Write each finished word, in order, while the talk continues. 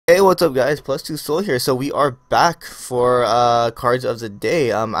What's up guys, Plus2 Soul here. So we are back for cards of the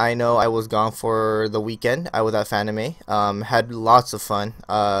day. I know I was gone for the weekend. I was at Fanime. Had lots of fun.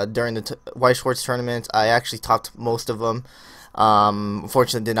 During the Weiss Schwarz tournaments, I actually topped most of them.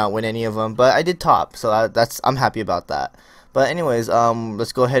 Unfortunately did not win any of them, but I did top, so I'm happy about that. But anyways,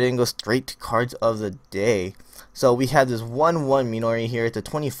 let's go ahead and go straight to cards of the day. So we have this 1/1 Minori here at the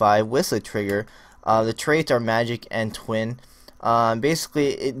 25 Whistler trigger. The traits are Magic and Twin.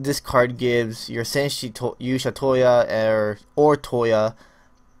 Basically, this card gives your Senshi Yusha Toya or Toya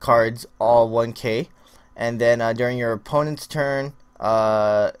cards all 1k, and then during your opponent's turn,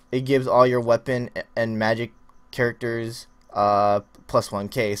 it gives all your weapon and magic characters plus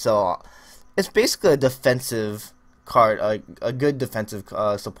 1k. So it's basically a defensive card, a good defensive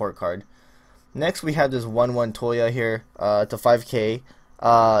support card. Next, we have this 1/1 Toya here to 5k.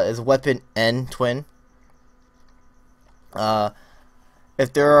 Is weapon and twin.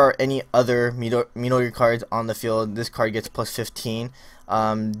 If there are any other Minori cards on the field, this card gets plus 15.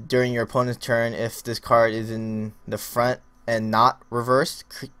 During your opponent's turn, if this card is in the front and not reversed,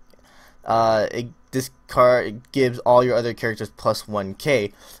 this card gives all your other characters plus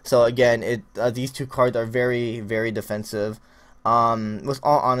 1k. So again, these two cards are very, very defensive. With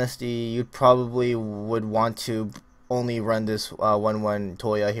all honesty, you probably would want to only run this 1/1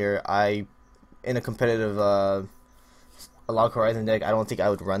 Toya here. In a competitive Log Horizon deck, I don't think I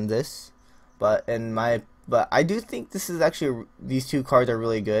would run this, but I do think this is actually, these two cards are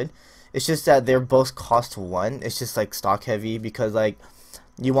really good. It's just that they're both cost 1. It's just like stock heavy, because like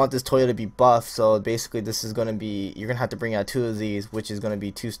you want this Toya to be buff, so basically this is gonna be, you're gonna have to bring out 2 of these, which is gonna be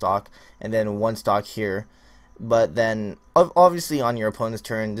 2 stock, and then 1 stock here. But then obviously on your opponent's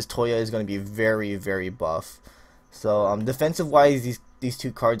turn, this Toya is gonna be very, very buff. So defensive wise, these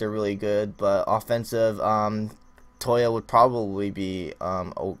two cards are really good, but offensive, Toya would probably be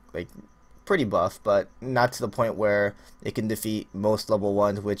like pretty buff, but not to the point where it can defeat most level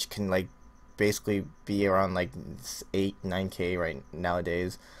 1s, which can like basically be around like 8-9k right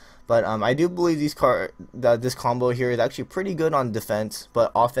nowadays. But I do believe this combo here is actually pretty good on defense,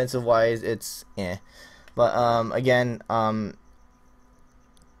 but offensive wise it's eh. But again,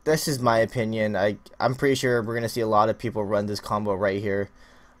 this is my opinion. I'm pretty sure we're gonna see a lot of people run this combo right here.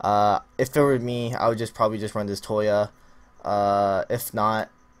 If it were me, I would probably just run this Toya. If not,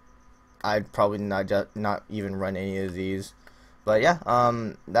 I'd probably not even run any of these. But yeah,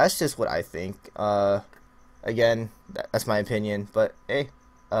 that's just what I think. Again, that's my opinion. But hey,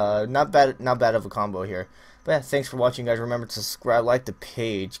 not bad of a combo here. But yeah, thanks for watching, guys. Remember to subscribe, like the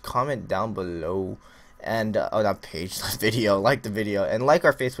page, comment down below, and oh, not page, video, like the video, and like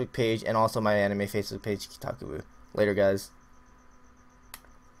our Facebook page, and also my anime Facebook page, KITAKUBU. Later, guys.